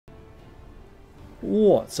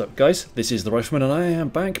What's up guys, this is the Rifleman and I am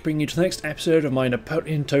back bringing you to the next episode of my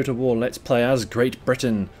Napoleon Total War Let's Play as Great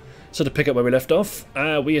Britain. So to pick up where we left off,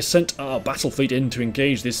 we have sent our battle fleet in to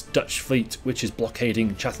engage this Dutch fleet which is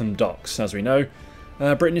blockading Chatham docks. As we know,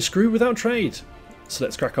 Britain is screwed without trade, so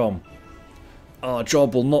let's crack on. Our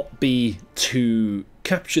job will not be to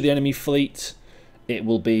capture the enemy fleet, it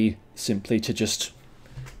will be simply to just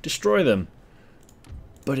destroy them.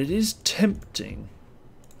 But it is tempting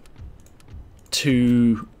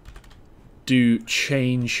to do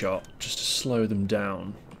chain shot just to slow them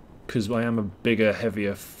down, because I am a bigger,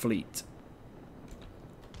 heavier fleet.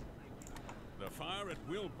 The fire at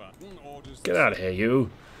will button orders. Get out of here, you!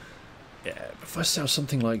 Yeah, if I sell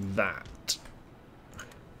something like that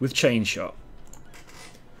with chain shot,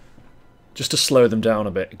 just to slow them down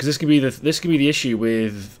a bit, because this could be the issue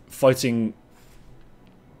with fighting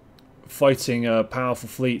powerful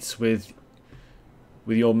fleets with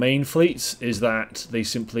your main fleets, is that they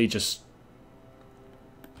simply just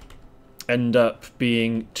end up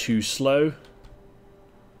being too slow.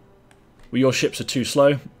 Well, your ships are too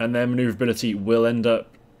slow, and their maneuverability will end up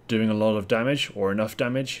doing a lot of damage, or enough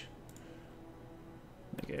damage.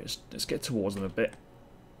 Okay, let's get towards them a bit.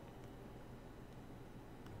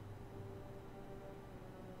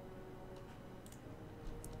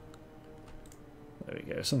 There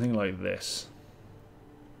we go, something like this.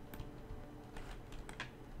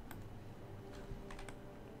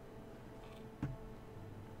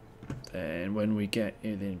 And when we get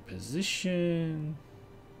it in position,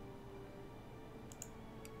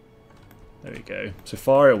 there we go. So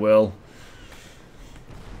fire at will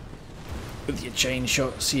with your chain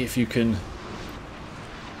shot. See if you can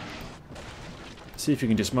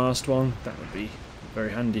dismast one. That would be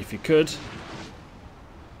very handy if you could.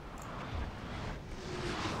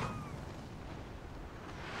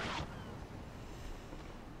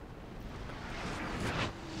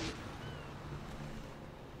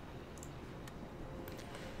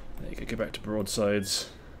 Go back to broadsides.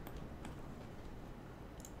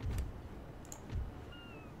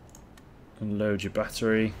 And load your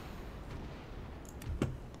battery.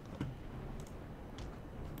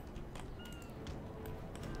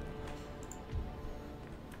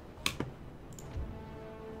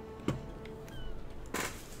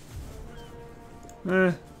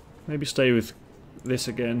 Maybe stay with this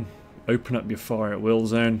again. Open up your fire at will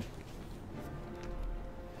zone.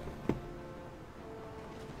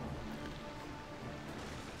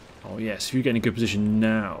 Oh yes, if you get in a good position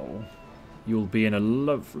now, you'll be in a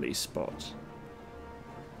lovely spot.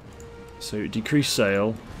 So decrease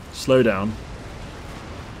sail, slow down.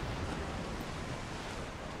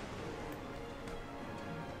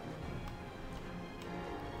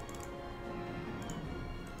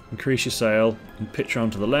 Increase your sail and pitch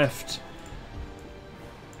around to the left.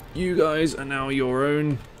 You guys are now your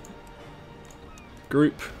own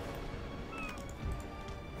group.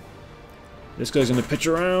 This guy's going to pitch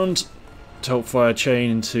around to help fire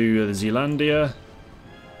chain into the Zealandia.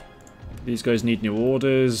 These guys need new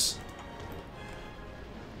orders.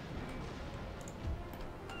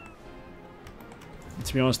 And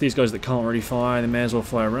to be honest, these guys that can't really fire, they may as well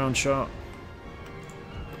fire a round shot.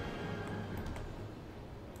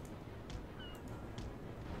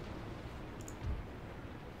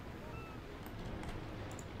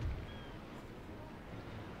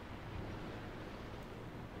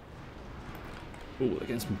 Ooh, they're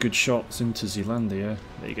getting some good shots into Zealandia.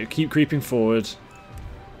 There you go, keep creeping forward.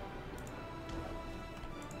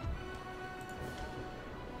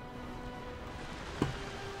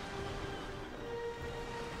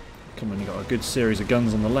 Come on, you got a good series of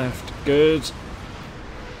guns on the left. Good.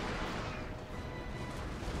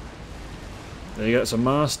 There you go, some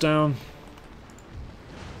mast down.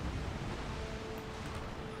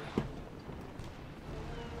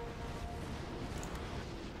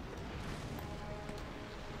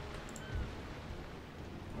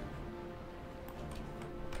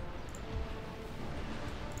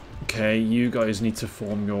 Okay, you guys need to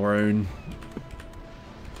form your own.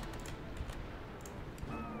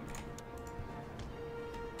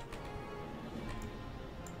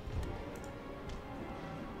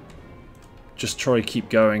 Just try to keep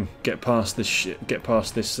going. Get past this shit. Get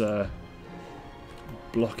past this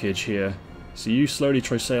blockage here. So you slowly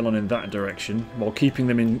try sail on in that direction while keeping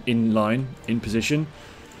them in line, in position.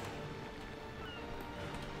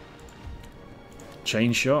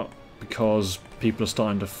 Chain shot, because people are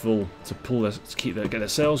starting to get their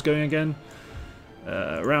sails going again.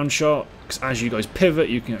 Round shot, because as you guys pivot,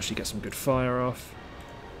 you can actually get some good fire off.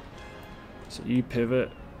 So you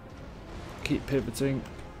pivot, keep pivoting.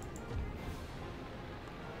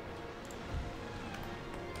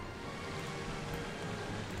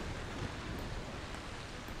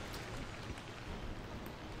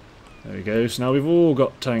 There we go. So now we've all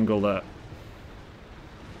got tangled up.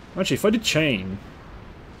 Actually, if I did chain,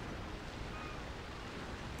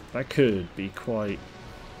 that could be quite...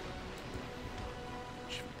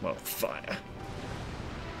 well, fire.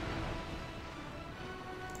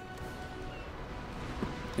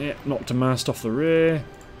 Yeah, knocked a mast off the rear.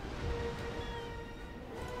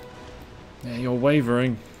 Yeah, you're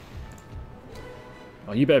wavering.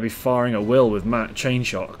 Oh, you better be firing at will with Matt chain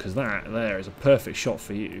shot, because that there is a perfect shot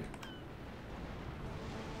for you.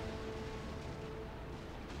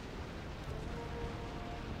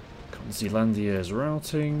 Zealandia is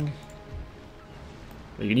routing.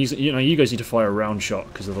 You can use, you guys need to fire a round shot,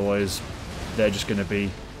 because otherwise they're just going to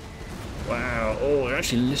be... wow, oh, they're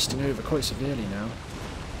actually listing over quite severely now.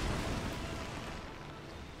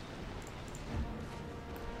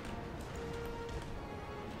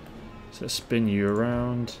 So let's spin you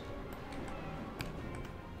around.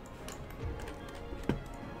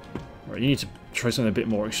 Right, you need to try something a bit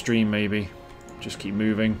more extreme maybe. Just keep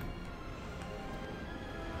moving.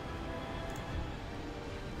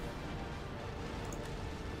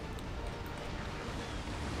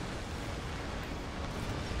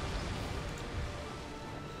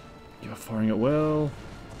 Firing it well.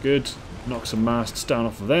 Good. Knock some masts down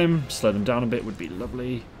off of them. Slow them down a bit would be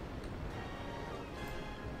lovely.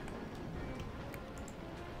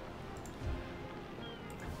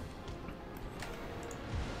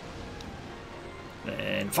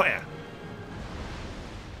 Then fire.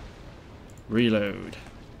 Reload.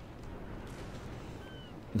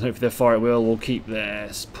 And hopefully their fire at will keep their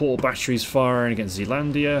port batteries firing against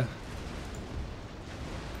Zealandia.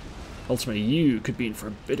 Ultimately, you could be in for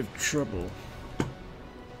a bit of trouble.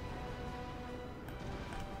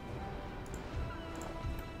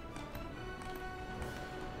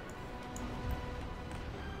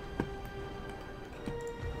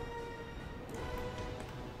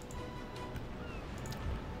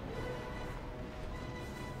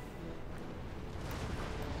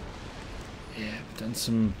 Yeah, done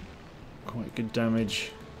some quite good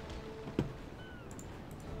damage.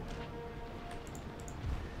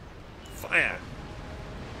 Fire!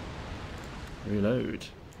 Reload.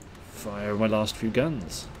 Fire my last few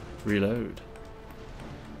guns. Reload.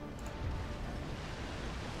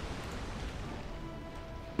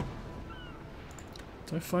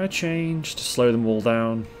 Do I fire change to slow them all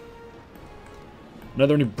down? No,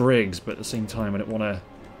 they're only brigs, but at the same time I don't want to...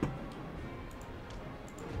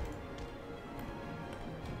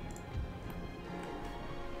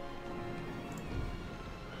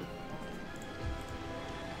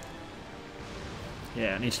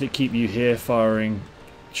 yeah, I need to keep you here firing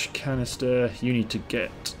canister. You need to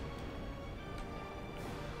get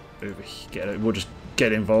over here. We'll just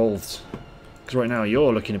get involved. Because right now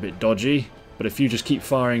you're looking a bit dodgy. But if you just keep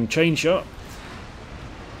firing chain shot...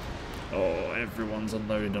 oh, everyone's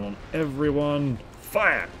unloading on everyone.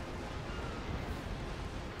 Fire!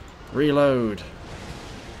 Reload.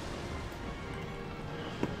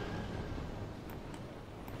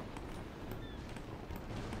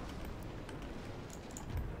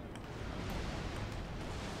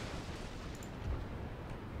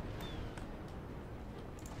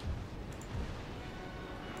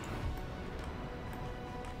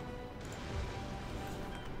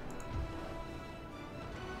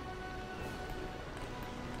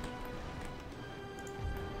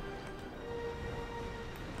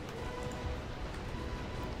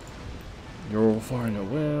 You're all firing at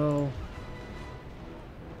will.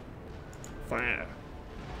 Fire.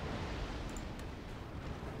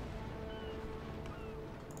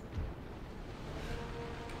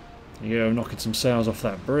 There you go, knocking some sails off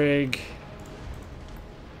that brig.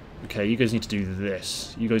 Okay, you guys need to do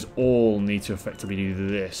this. You guys all need to effectively do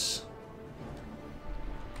this.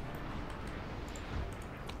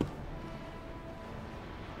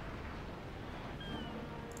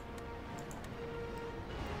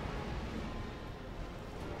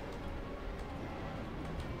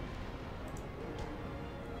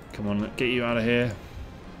 Come on, get you out of here.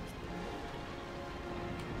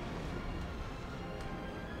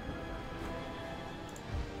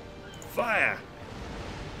 Fire!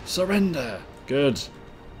 Surrender! Good.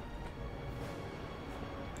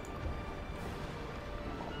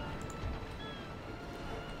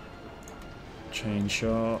 Chain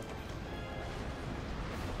shot.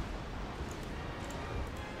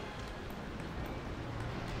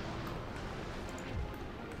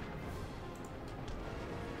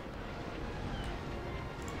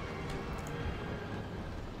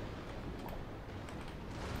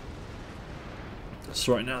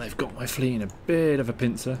 So right now they've got my fleet in a bit of a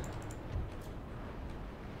pincer.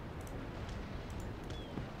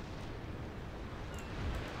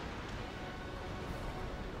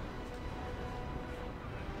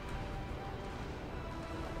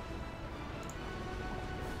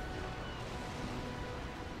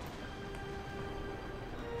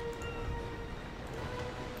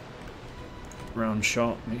 Round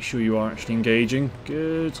shot. Make sure you are actually engaging.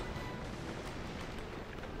 Good.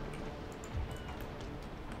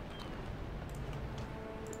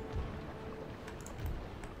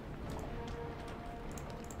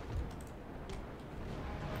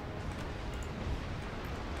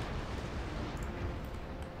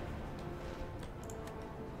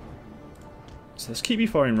 So let's keep you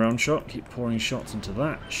firing round shot, keep pouring shots into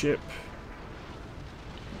that ship.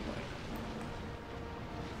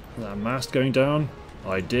 Is that a mast going down?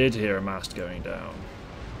 I did hear a mast going down.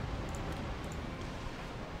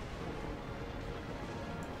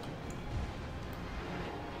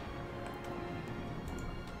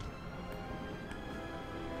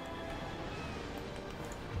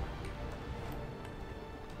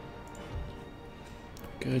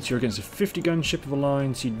 Good, you're against a 50 gun ship of the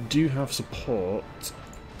line, so you do have support.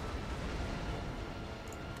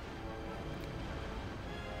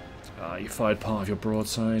 You fired part of your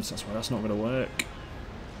broadsides, that's why that's not going to work.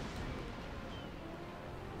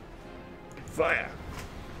 Fire!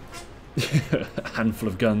 A handful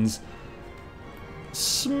of guns.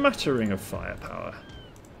 Smattering of firepower.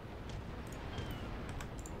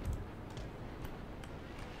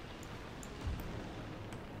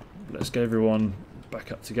 Let's get everyone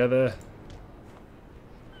back up together.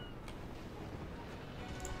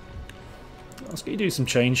 Let's get you do some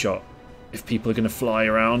chain shot if people are going to fly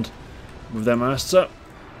around with their masts up.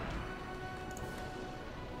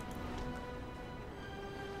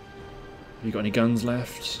 Have you got any guns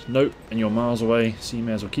left? Nope, and you're miles away, so you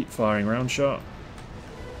may as well keep firing round shot.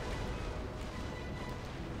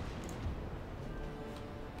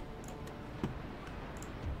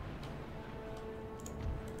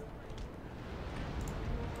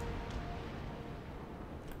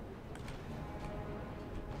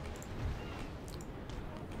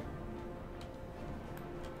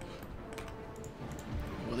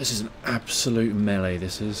 This is an absolute melee,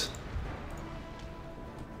 this is.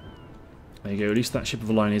 There you go, at least that ship of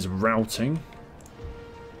the line is routing.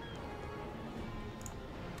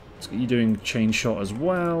 Let's get you doing chain shot as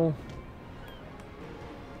well.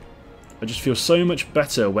 I just feel so much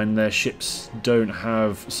better when their ships don't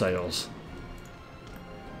have sails.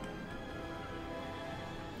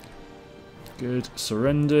 Good,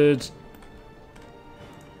 surrendered. So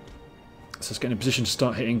let's get in a position to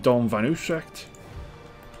start hitting Dom van Utrecht.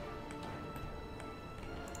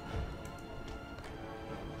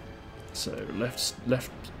 So left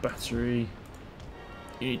battery.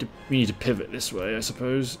 We need to pivot this way, I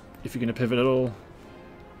suppose, if you're going to pivot at all.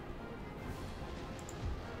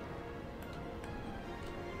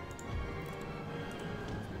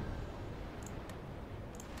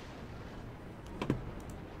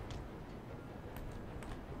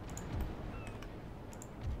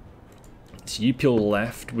 So you peel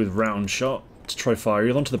left with round shot to try fire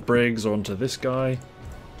either onto the Briggs or onto this guy.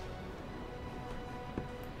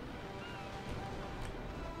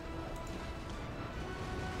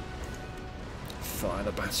 Fire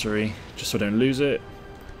the battery, just so I don't lose it.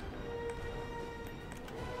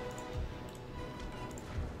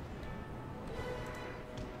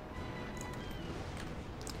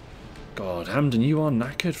 God, Hamden, you are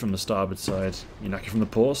knackered from the starboard side. You're knackered from the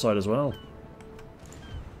port side as well.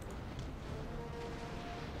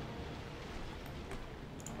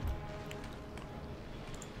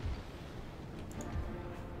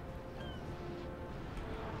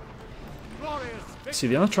 See,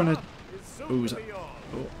 they are trying to... Ooh,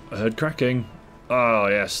 oh, I heard cracking. Oh,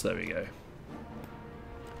 yes, there we go.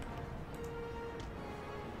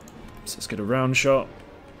 So let's get a round shot.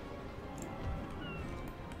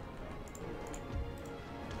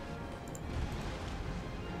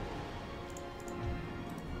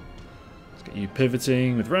 Let's get you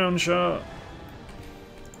pivoting with round shot.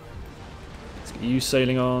 Let's get you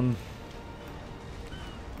sailing on.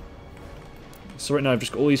 So right now I've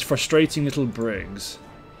just got all these frustrating little brigs.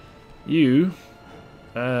 You,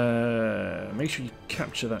 make sure you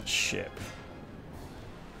capture that ship.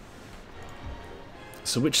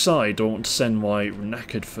 So which side do I want to send my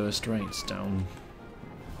knackered first rates down?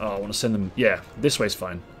 Oh, I want to send them... Yeah, this way's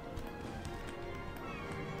fine.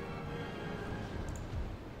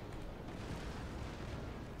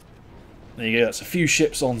 There you go, that's a few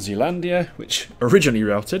ships on Zealandia, which originally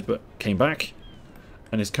routed, but came back.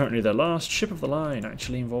 And is currently their last ship of the line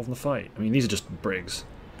actually involved in the fight. I mean, these are just brigs.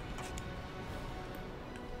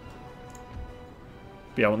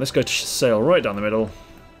 But yeah, I want this guy to sail right down the middle.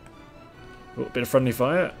 Oh, a bit of friendly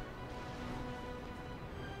fire.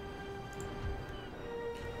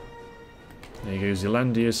 There you go,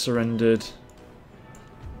 Zealandia surrendered.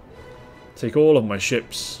 Take all of my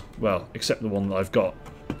ships, well, except the one that I've got.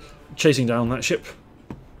 Chasing down that ship.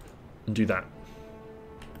 And do that.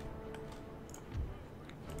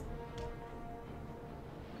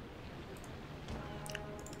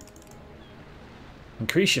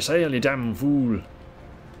 Increase your sail, you damn fool.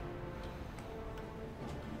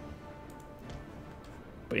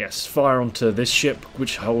 But yes, fire onto this ship,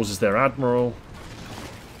 which houses their admiral.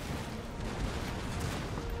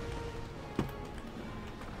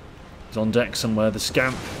 He's on deck somewhere, the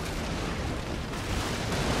scamp.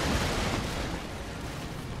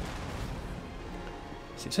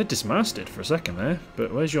 See, it said dismasted for a second there,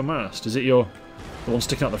 but where's your mast? Is it the one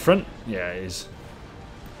sticking out the front? Yeah, it is.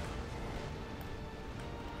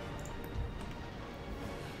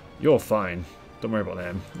 You're fine. Don't worry about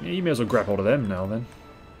them. You may as well grab hold of them now then.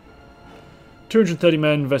 230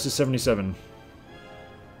 men versus 77.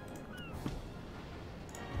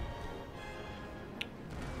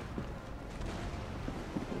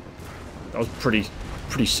 That was pretty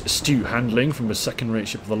astute handling from a second-rate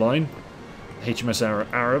ship of the line. HMS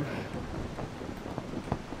Arab.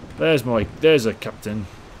 There's a captain.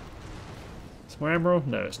 It's my admiral?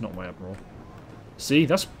 No, it's not my admiral. See,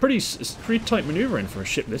 it's pretty tight manoeuvring for a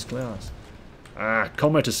ship this class. Ah,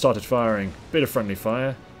 Comet has started firing. Bit of friendly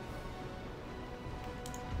fire.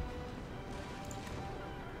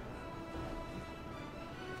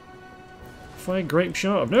 Fire grape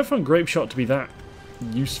shot? I've never found grape shot to be that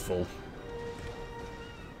useful.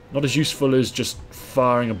 Not as useful as just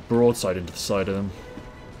firing a broadside into the side of them.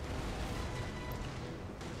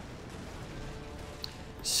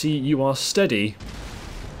 See, you are steady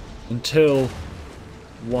until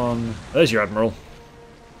one... There's your admiral.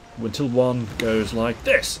 Until one goes like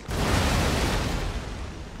this.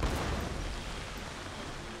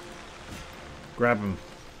 Grab him.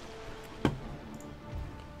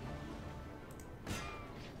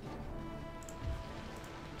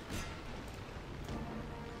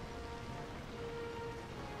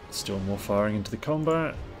 Still more firing into the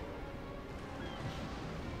combat.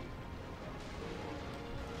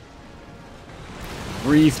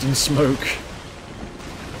 Breathed in smoke.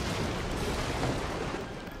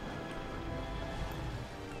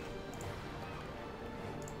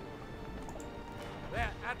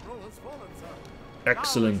 Their admiral has fallen, sir.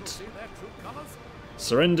 Excellent.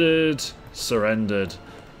 Surrendered. Surrendered.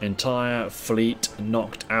 Entire fleet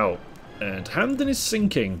knocked out. And Hamden is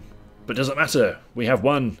sinking. But doesn't matter. We have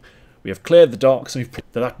won. We have cleared the docks, and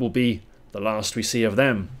that will be the last we see of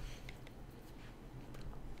them.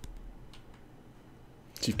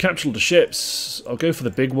 So you've captured the ships. I'll go for the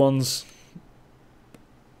big ones.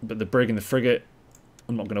 But the brig and the frigate,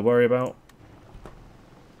 I'm not going to worry about.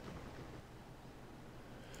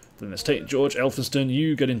 Then let's take George Elphinstone.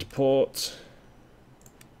 You get into port.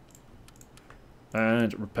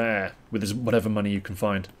 And repair with whatever money you can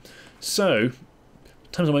find. So...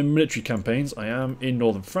 in terms of my military campaigns, I am in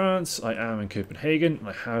northern France, I am in Copenhagen, and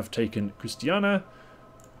I have taken Christiana,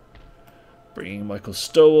 bringing Michael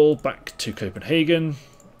Stowell back to Copenhagen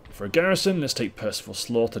for a garrison. Let's take Percival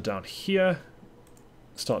Slaughter down here,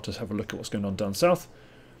 start to have a look at what's going on down south.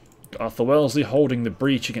 Got Arthur Wellesley holding the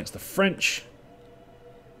breach against the French,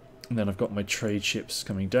 and then I've got my trade ships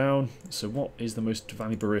coming down. So what is the most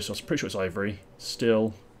valuable resource? I'm pretty sure it's ivory.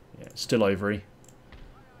 Still, yeah, it's still ivory.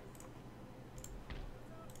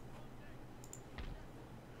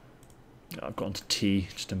 I've gone to tea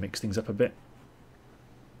just to mix things up a bit.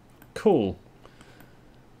 Cool.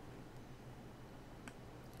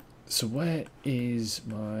 So where is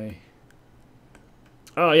my...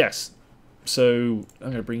 Ah, yes. So I'm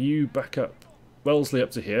going to bring you back up, Wellesley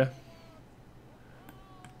up to here.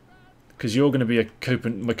 Because you're going to be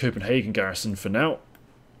my Copenhagen garrison for now.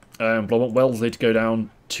 But I want Wellesley to go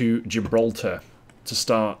down to Gibraltar to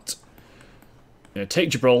start... take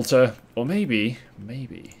Gibraltar, or maybe...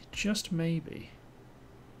 just maybe.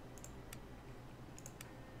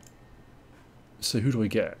 So who do I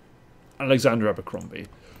get? Alexander Abercrombie.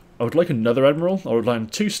 I would like another admiral. I would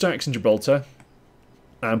land 2 stacks in Gibraltar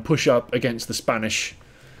and push up against the Spanish,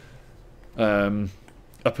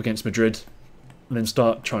 up against Madrid, and then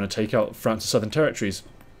start trying to take out France's southern territories.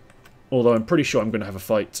 Although I'm pretty sure I'm going to have a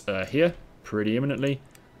fight here pretty imminently.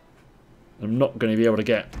 I'm not going to be able to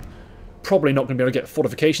get... probably not going to be able to get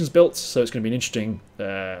fortifications built, so it's going to be an interesting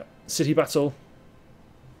city battle.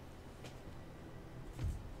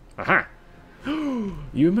 Aha!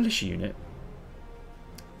 You a militia unit?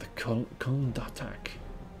 The column d'attaque.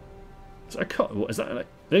 Is that a column? What is that?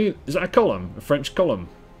 Is that a column? A French column?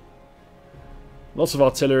 Lots of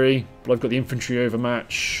artillery, but I've got the infantry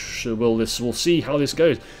overmatch. So we'll see how this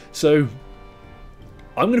goes. So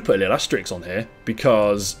I'm going to put a little asterisk on here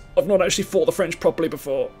because I've not actually fought the French properly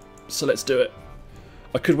before. So let's do it.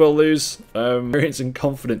 I could well lose. Experience and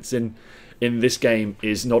confidence in this game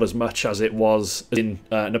is not as much as it was in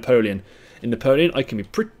Napoleon. In Napoleon, I can be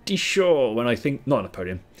pretty sure when I think... not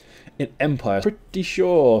Napoleon. in Empire. Pretty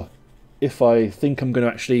sure if I think I'm going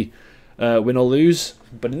to actually win or lose.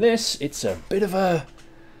 But in this, it's a bit of a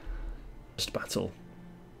battle.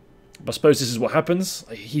 But I suppose this is what happens.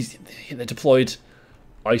 They're deployed,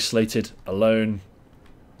 isolated, alone.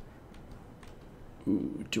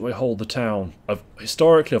 Ooh, do I hold the town?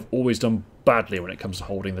 Historically, I've always done badly when it comes to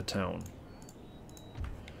holding the town.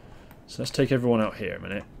 So let's take everyone out here a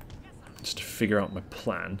minute, just to figure out my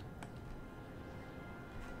plan.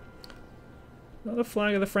 Not the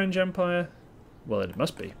flag of the French Empire? Well, it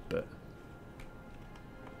must be, but...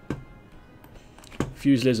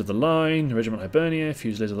 Fusiliers of the line, Regiment Hibernia,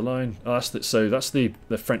 Fusiliers of the line. Oh, that's the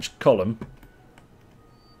French column.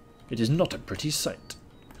 It is not a pretty sight.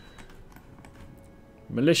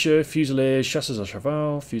 Militia, Fusiliers, Chasseurs à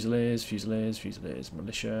cheval, Fusiliers, Fusiliers, Fusiliers,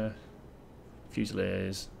 Militia,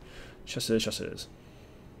 Fusiliers, Chasseurs, Chasseurs.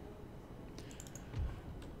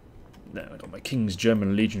 Now I got my King's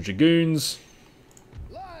German Legion Dragoons.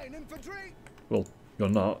 Line infantry. Well, you're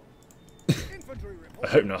not. Infantry report.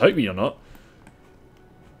 I hope not. I hope you're not.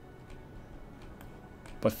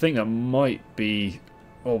 But I think that might be...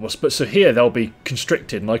 Oh, but so here they'll be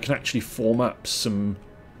constricted, and I can actually form up some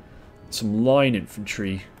line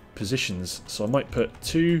infantry positions. So I might put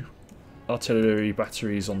 2 artillery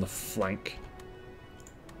batteries on the flank.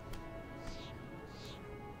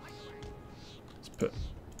 Let's put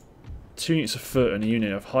 2 units of foot and a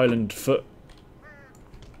unit of Highland foot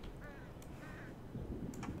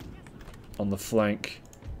on the flank.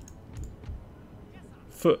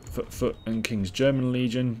 Foot, and King's German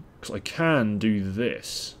Legion. Because I can do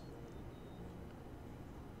this.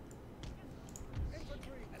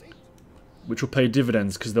 Which will pay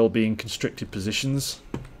dividends because they'll be in constricted positions.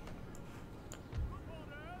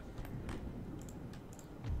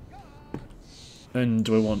 And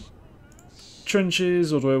do I want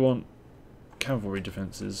trenches or do I want cavalry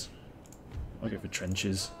defences? I'll go for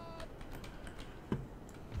trenches.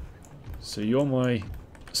 So you're my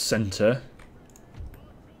centre.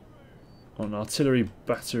 On artillery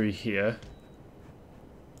battery here.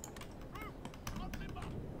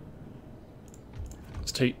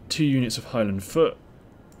 Let's take 2 units of Highland foot.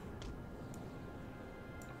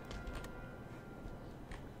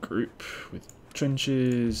 Group with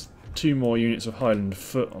trenches. 2 more units of Highland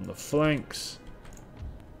foot on the flanks.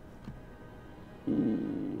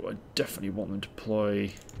 Ooh, I definitely want them to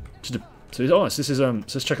deploy. So this is so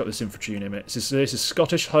let's check out this infantry unit a minute. This is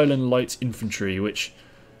Scottish Highland Light Infantry, which.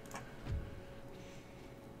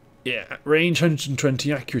 Yeah, range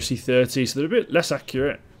 120, accuracy 30, so they're a bit less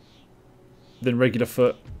accurate than regular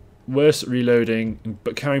foot. Worse at reloading,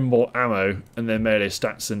 but carrying more ammo, and their melee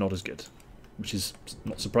stats are not as good, which is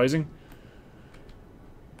not surprising.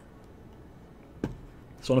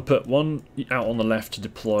 So I want to put 1 out on the left to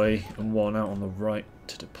deploy, and 1 out on the right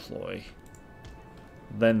to deploy.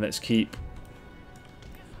 Then let's keep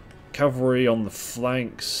cavalry on the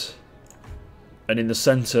flanks. And in the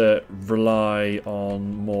centre, rely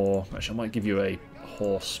on more... Actually, I might give you a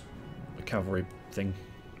horse, a cavalry thing.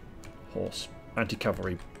 Horse.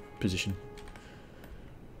 Anti-cavalry position.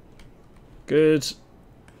 Good.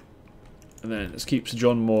 And then let's keep Sir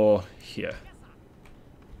John Moore here.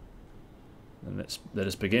 And let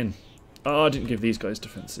us begin. Oh, I didn't give these guys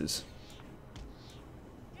defences.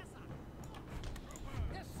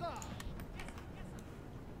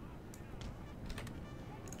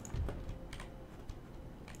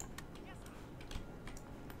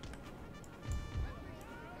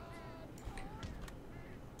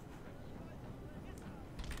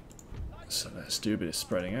 So let's do a bit of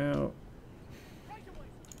spreading out.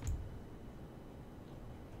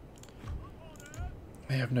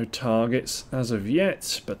 They have no targets as of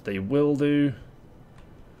yet, but they will do.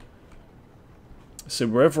 So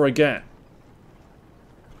wherever I get...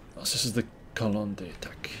 Oh, this is the colonne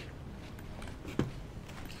d'attaque.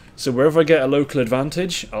 So wherever I get a local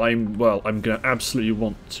advantage, I'm going to absolutely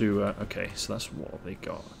want to... okay, so that's what they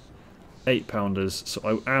got. 8-pounders,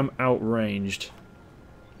 so I am outranged.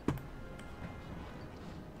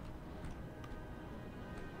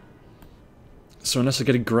 So unless I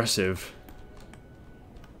get aggressive,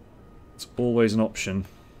 it's always an option.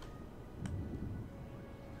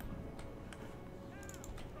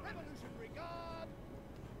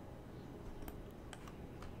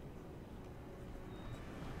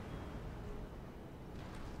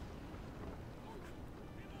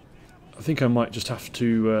 I think I might just have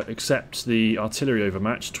to accept the artillery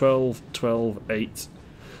overmatch. 12, 12, 8.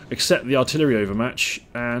 Accept the artillery overmatch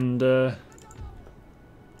and... okay,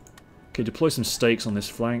 deploy some stakes on this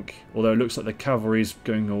flank. Although it looks like the cavalry's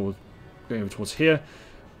going over towards here.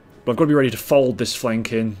 But I've got to be ready to fold this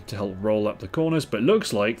flank in to help roll up the corners. But it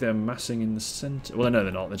looks like they're massing in the centre. Well, no,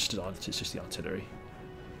 they're not. It's just the artillery.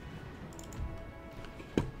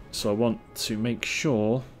 So I want to make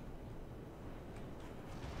sure...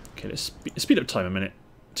 Okay, let's speed up time a minute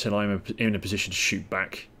till I'm in a position to shoot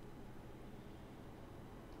back.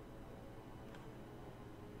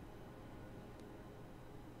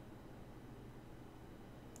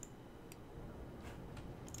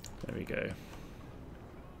 There we go.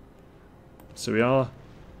 So we are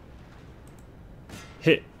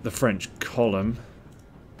hit the French column.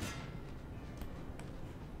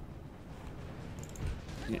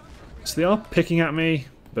 Yeah. So they are picking at me,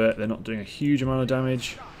 but they're not doing a huge amount of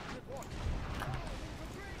damage.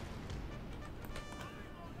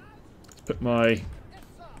 Let's put my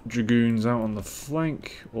dragoons out on the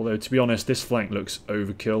flank. Although, to be honest, this flank looks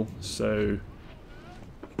overkill, so...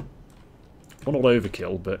 Well, not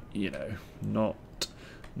overkill, but, you know, not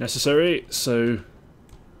necessary. So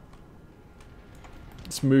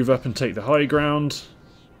let's move up and take the high ground.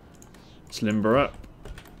 Let's limber up.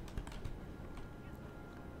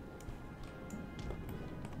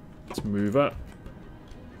 Let's move up.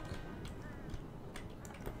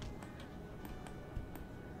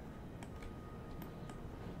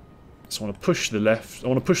 So I want to push the left. I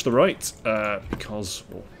want to push the right because,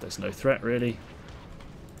 well, there's no threat really.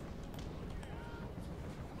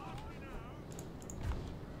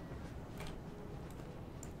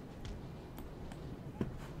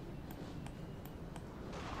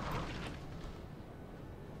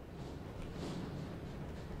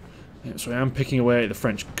 Yeah, so I am picking away at the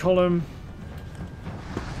French column.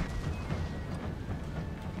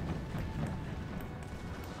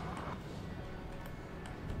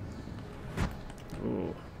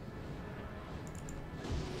 Ooh.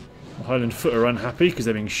 The Highland foot are unhappy because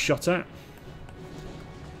they're being shot at.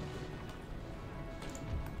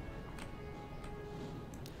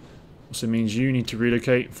 Also means you need to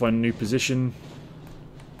relocate, find a new position.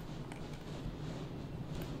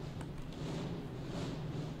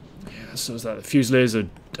 So is that the Fusiliers are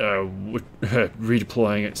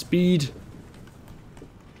redeploying at speed.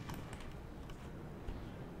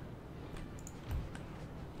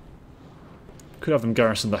 Could have them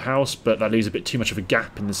garrison the house, but that leaves a bit too much of a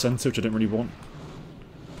gap in the centre, which I don't really want.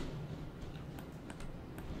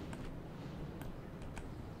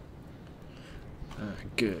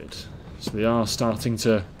 Good. So they are starting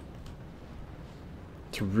to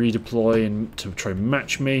redeploy and to try and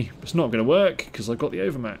match me. It's not going to work because I've got the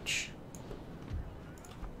overmatch.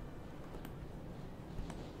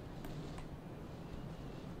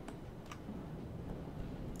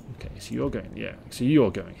 Okay, so you're going, yeah. So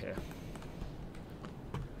you're going here.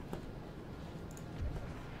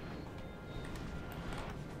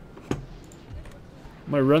 I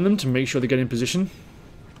might run them to make sure they get in position.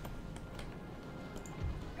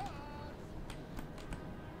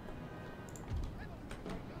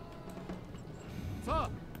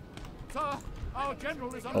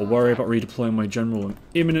 I'll worry about redeploying my general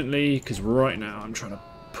imminently, because right now I'm trying to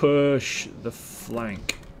push the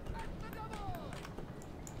flank.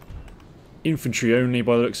 Infantry only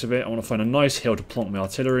by the looks of it. I want to find a nice hill to plonk my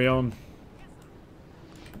artillery on.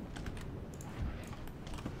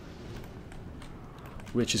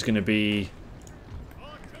 Which is going to be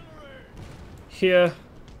here.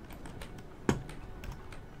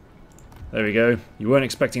 There we go. You weren't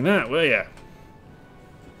expecting that, were you?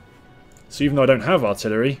 So even though I don't have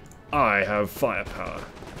artillery, I have firepower.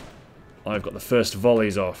 I've got the first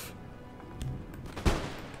volleys off.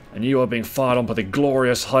 And you are being fired on by the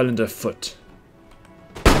glorious Highlander foot.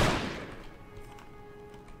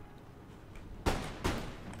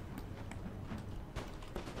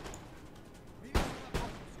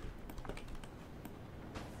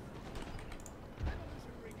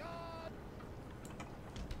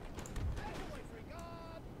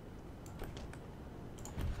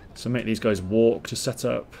 So make these guys walk to set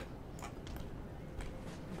up.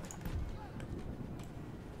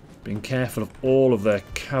 Being careful of all of their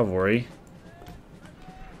cavalry.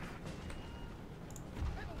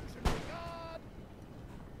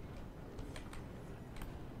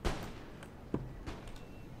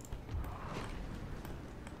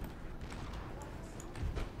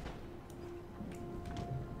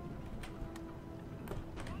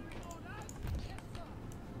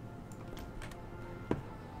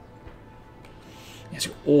 Yes,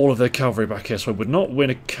 all of their cavalry back here, so I would not win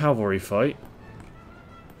a cavalry fight.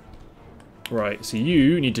 Right, so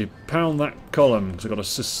you need to pound that column, because I've got a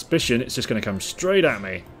suspicion it's just going to come straight at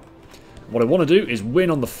me. What I want to do is win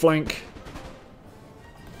on the flank.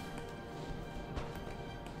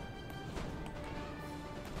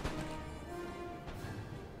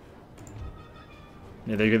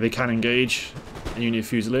 Yeah, they can engage a unit of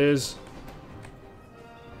Fusiliers.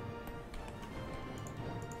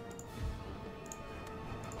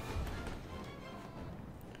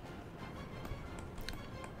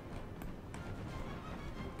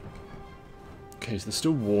 Okay, so they're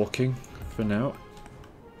still walking for now.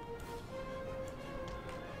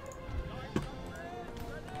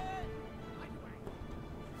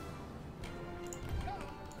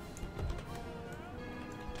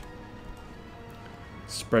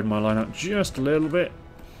 Spread my line out just a little bit.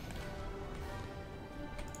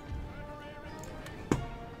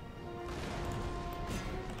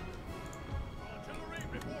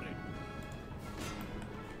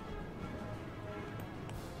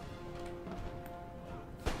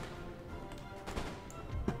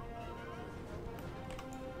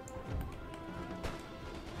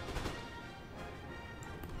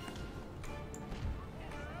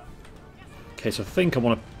 Okay, so I think I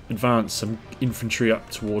want to advance some infantry up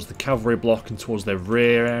towards the cavalry block and towards their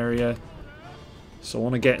rear area. So I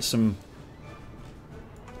want to get some...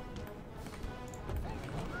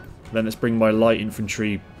 Then let's bring my light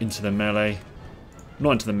infantry into the melee.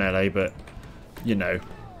 Not into the melee, but, you know,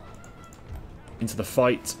 into the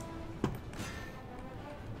fight.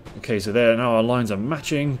 Okay, so there now our lines are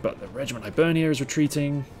matching, but the Regiment Hibernia is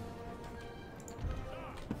retreating.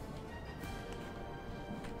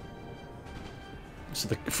 So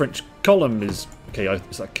the French column is... Okay,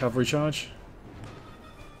 is that a cavalry charge?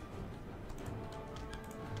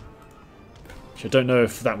 Which I don't know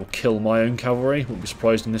if that will kill my own cavalry. Wouldn't be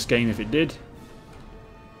surprised in this game if it did.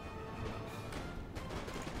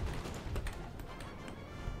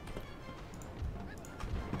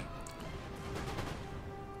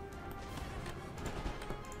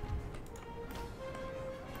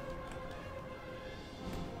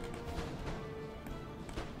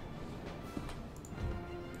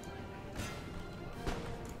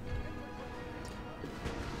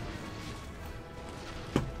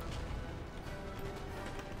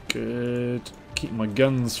 Good. Keep my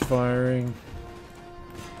guns firing.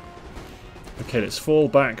 Okay, let's fall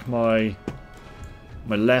back my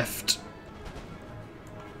left.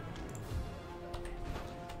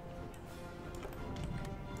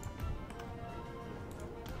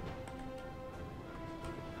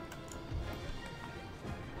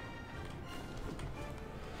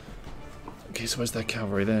 Okay, so where's their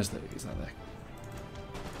cavalry? Is that there?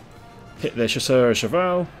 Hit their chasseur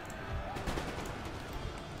cheval.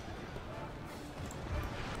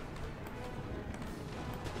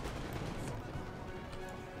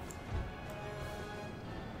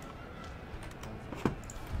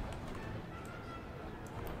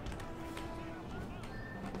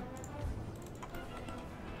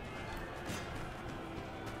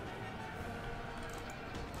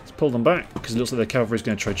 Pull them back because it looks like their cavalry is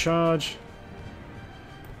going to try charge.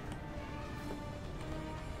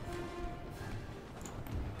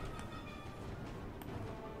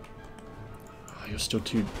 Oh, you're still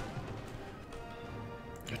too...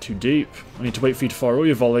 You're too deep. I need to wait for you to fire all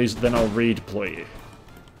your volleys, then I'll redeploy you.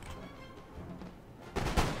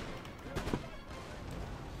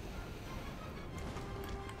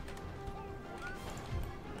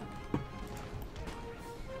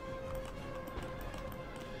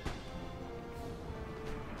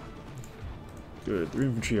 Good, the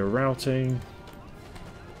infantry are routing.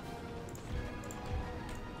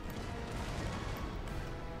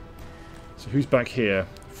 So who's back here?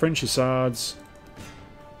 French hussards.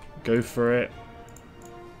 Go for it.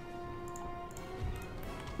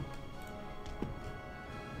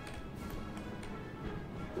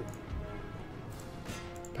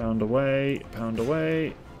 Pound away, pound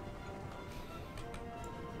away.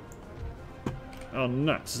 Oh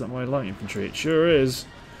nuts, is that my light infantry? It sure is.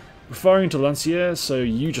 We're firing to Lanciers, so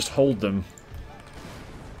you just hold them.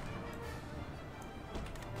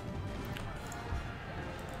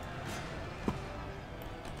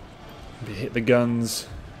 Hit the guns.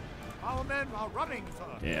 Our men are running, sir.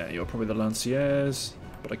 Yeah, you're probably the Lanciers,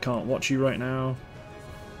 but I can't watch you right now.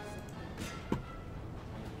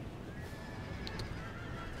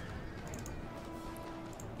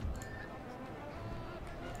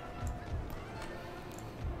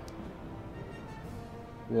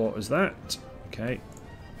 What is that? Okay.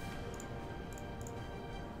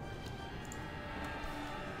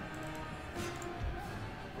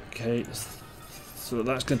 Okay, so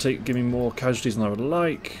that's going to give me more casualties than I would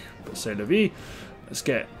like, but c'est la vie. Let's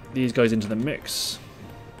get these guys into the mix.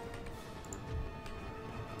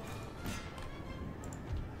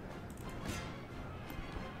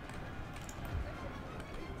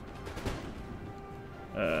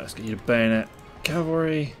 Let's get you to bayonet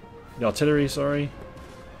cavalry, the artillery, sorry.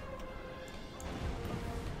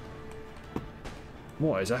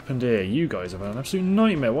 What has happened here? You guys have had an absolute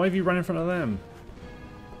nightmare. Why have you run in front of them?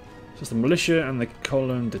 It's just the militia and the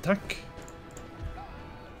colonne d'attaque.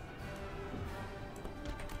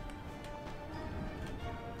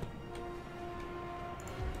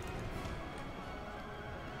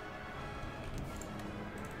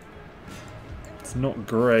 It's not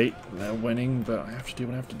great. They're winning, but I have to do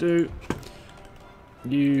what I have to do.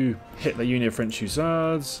 You hit the unit of French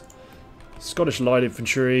hussards. Scottish light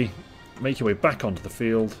infantry. Make your way back onto the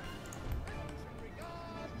field.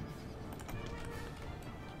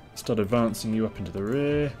 Start advancing you up into the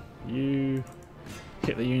rear. You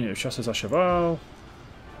hit the unit of chasseurs à cheval.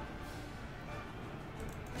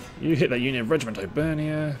 You hit that unit of Regiment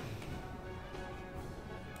Hibernia.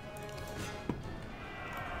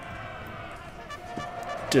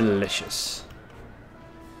 Delicious.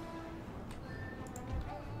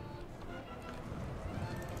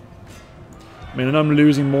 I mean, I'm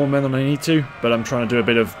losing more men than I need to, but I'm trying to do a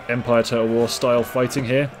bit of Empire Total War style fighting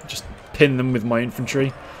here. Just pin them with my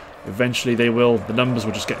infantry. Eventually they will, the numbers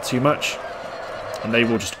will just get too much, and they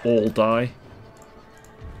will just all die.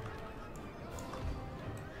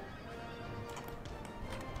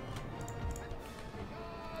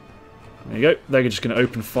 There you go. They're just going to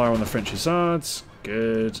open fire on the French hussards.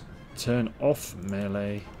 Good. Turn off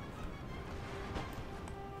melee.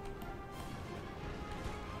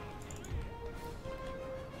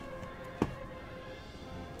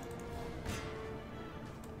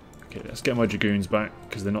 Okay, let's get my dragoons back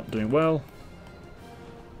because they're not doing well.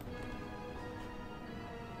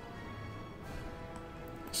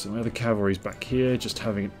 So my other cavalry's back here, just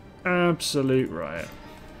having an absolute riot.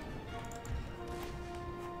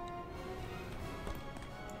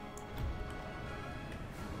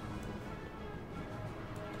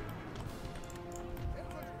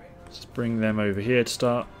 Let's bring them over here to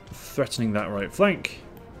start threatening that right flank.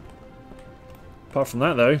 Apart from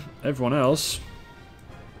that though, everyone else...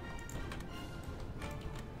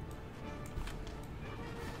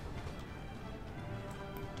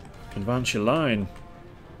 advance your line.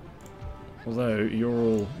 Although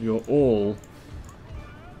you're all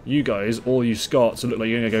you guys, all you Scots, look like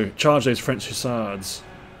you're gonna go charge those French hussards.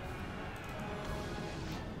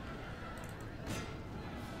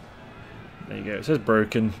 There you go. It says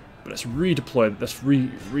broken, but let's redeploy. Let's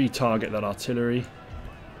re-target that artillery.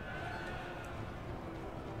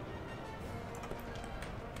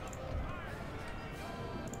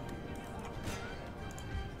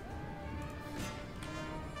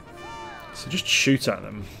 So just shoot at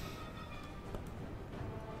them.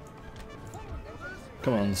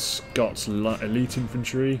 Come on, Scots elite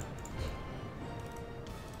infantry.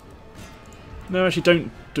 No, actually,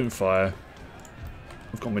 don't fire.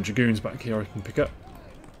 I've got my dragoons back here I can pick up.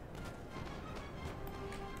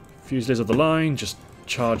 Fusiliers of the line, just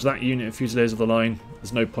charge that unit of Fusiliers of the line.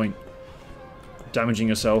 There's no point damaging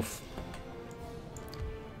yourself.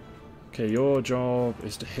 Okay, your job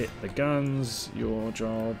is to hit the guns. Your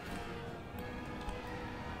job...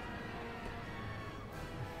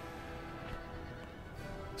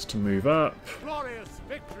 to move up. Glorious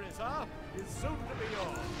victory, sir, is soon to be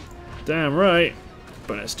yours. Damn right.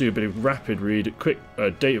 But let's do a bit of rapid big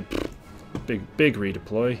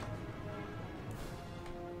redeploy.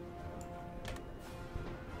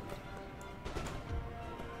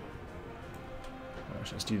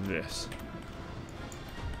 Actually, let's do this.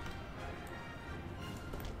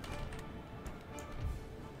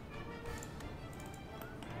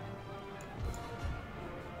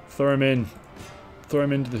 Throw him in. Throw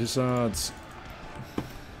him into the hussards.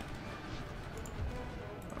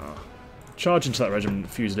 Oh. Charge into that regiment,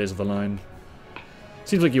 Fusiliers of the line.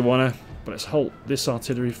 Seems like you wanna, but let's halt this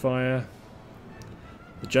artillery fire.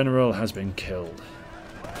 The general has been killed.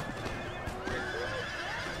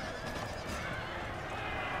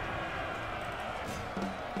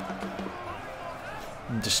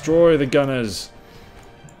 And destroy the gunners.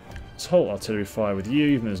 Let's halt artillery fire with you,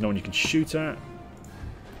 even though there's no one you can shoot at.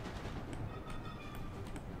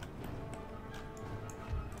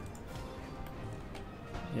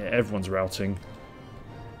 Yeah, everyone's routing.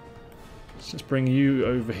 Let's just bring you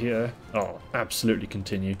over here. Oh, absolutely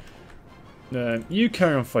continue. You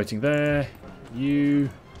carry on fighting there. You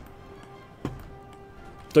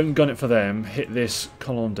don't gun it for them. Hit this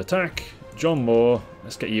colonne d'attaque. John Moore,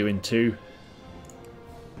 let's get you in too.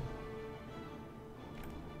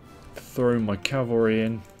 Throw my cavalry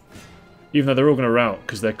in. Even though they're all going to rout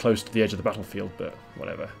because they're close to the edge of the battlefield, but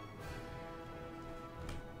whatever.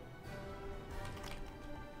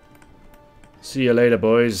 See you later,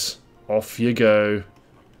 boys. Off you go.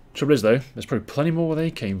 Trouble is, though, there's probably plenty more where they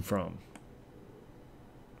came from.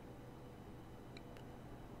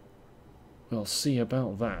 We'll see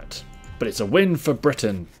about that. But it's a win for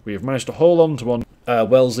Britain. We have managed to hold on to one.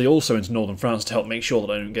 Wellesley also into northern France to help make sure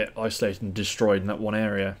that I don't get isolated and destroyed in that one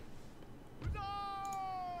area.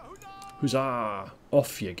 Huzzah!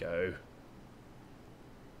 Off you go.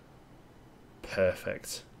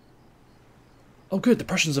 Perfect. Oh good, the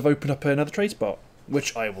Prussians have opened up another trade spot,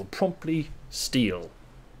 which I will promptly steal.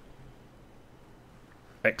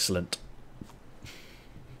 Excellent.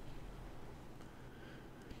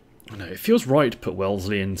 I know, it feels right to put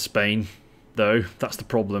Wellesley in Spain, though, that's the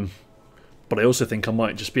problem. But I also think I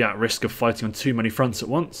might just be at risk of fighting on too many fronts at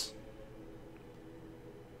once.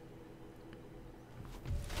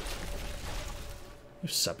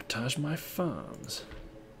 You've sabotaged my farms.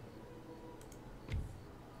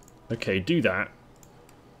 Okay, do that.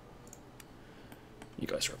 You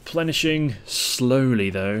guys are replenishing. Slowly,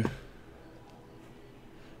 though.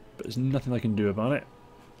 But there's nothing I can do about it.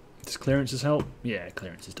 Does clearances help? Yeah,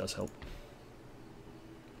 clearances does help.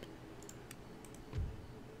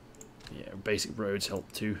 Yeah, basic roads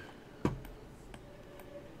help too.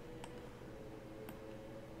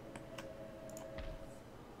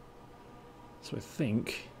 So I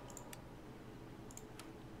think...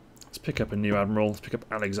 let's pick up a new admiral. Let's pick up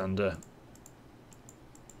Alexander.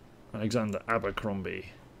 Alexander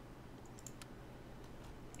Abercrombie.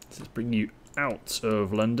 Let's bring you out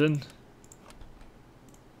of London.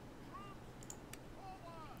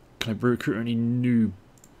 Can I recruit any new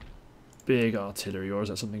big artillery, or is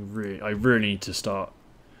that something really... I really need to start...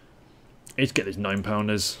 I need to get these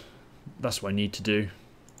 9-pounders. That's what I need to do.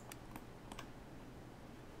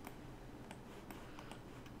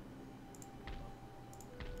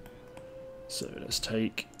 So let's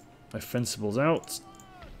take my Fencibles out.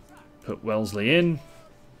 Put Wellesley in.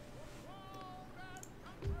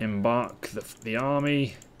 Embark the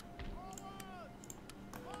army.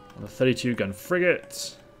 On the 32-gun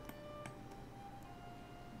frigate.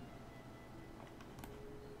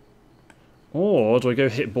 Or do I go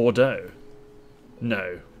hit Bordeaux?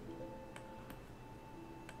 No.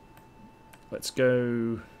 Let's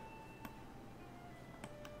go...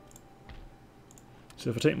 so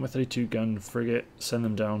if I take my 32-gun frigate, send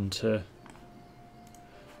them down to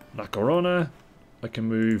La Corona, I can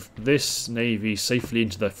move this navy safely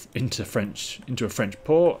into a French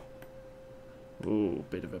port. Ooh,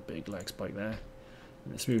 bit of a big lag spike there.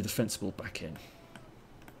 Let's move the Fencible back in.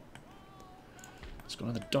 It's got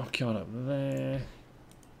another dockyard up there.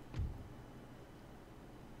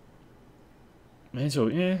 May as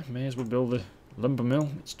well build a lumber mill.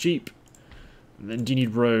 It's cheap. And then do you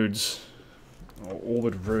need roads? Or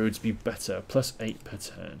would roads be better? +8 per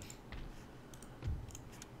turn.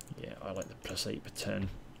 Yeah, I like the +8 per turn.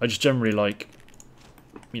 I just generally like,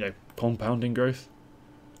 you know, compounding growth.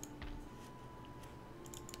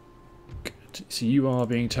 Good. So you are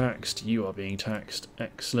being taxed. You are being taxed.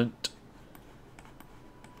 Excellent.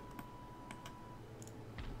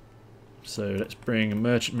 So let's bring a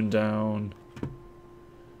merchantman down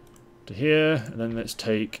to here, and then let's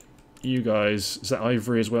take you guys. Is that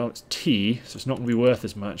ivory as well? It's T, so it's not going to be worth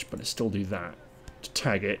as much, but let's still do that to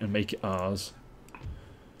tag it and make it ours.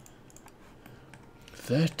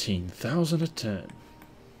 13,000 a turn.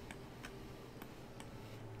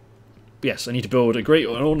 Yes, I need to build a great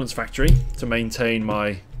ordnance factory to maintain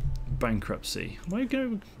my bankruptcy. How am I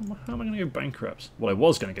going to go bankrupt? Well, I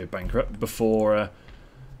was going to go bankrupt before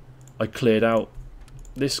I cleared out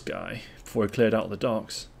this guy, before I cleared out the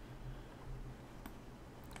docks.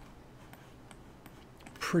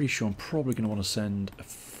 Pretty sure I'm probably going to want to send a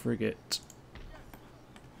frigate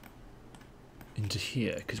into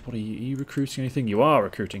here, because what are you recruiting anything? You are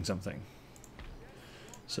recruiting something.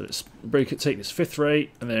 So let's take this 5th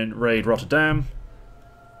rate and then raid Rotterdam.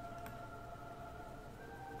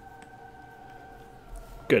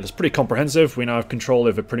 Good, it's pretty comprehensive. We now have control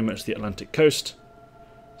over pretty much the Atlantic coast.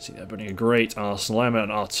 See, they're building a great arsenal. I'm at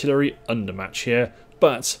an artillery undermatch here,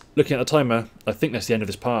 but looking at the timer, I think that's the end of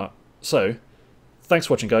this part. So, thanks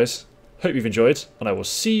for watching, guys. Hope you've enjoyed, and I will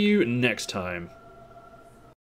see you next time.